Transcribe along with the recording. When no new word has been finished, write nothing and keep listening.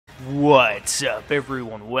What's up,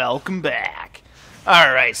 everyone? Welcome back.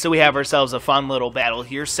 Alright, so we have ourselves a fun little battle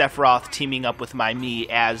here. Sephiroth teaming up with me,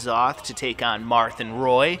 Azoth, to take on Marth and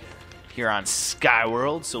Roy here on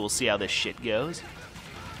Skyworld, so we'll see how this shit goes.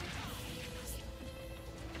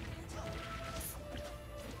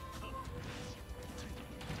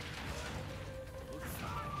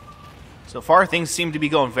 So far, things seem to be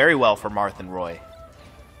going very well for Marth and Roy.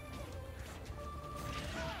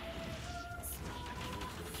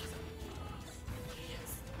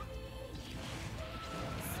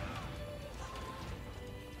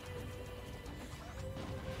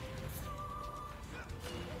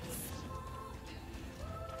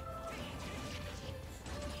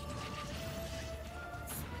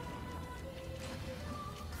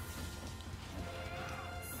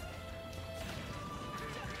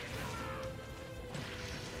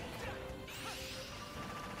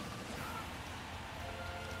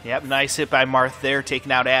 Yep, nice hit by Marth there,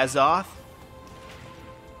 taking out Azoth.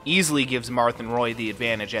 Easily gives Marth and Roy the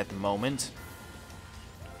advantage at the moment.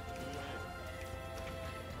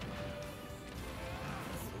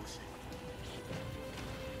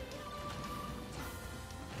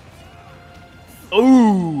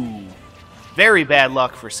 Ooh! Very bad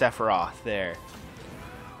luck for Sephiroth there.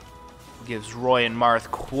 Gives Roy and Marth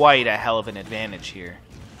quite a hell of an advantage here.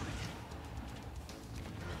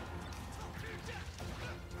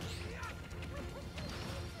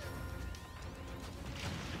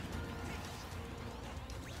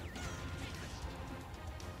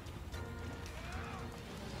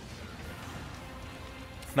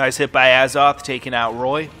 Nice hit by Azoth, taking out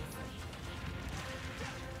Roy.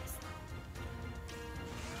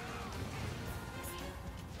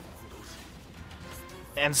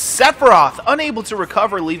 And Sephiroth unable to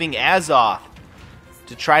recover, leaving Azoth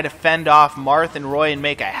to try to fend off Marth and Roy and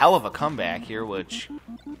make a hell of a comeback here, which,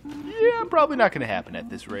 yeah, probably not going to happen at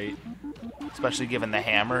this rate. Especially given the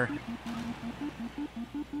hammer.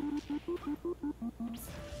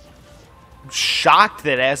 I'm shocked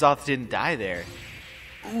that Azoth didn't die there.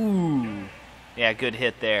 Ooh. Yeah, good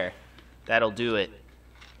hit there. That'll do it.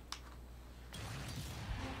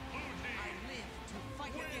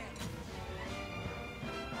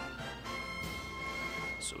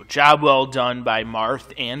 So, job well done by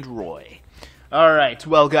Marth and Roy. Alright,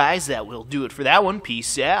 well guys, that will do it for that one.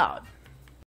 Peace out.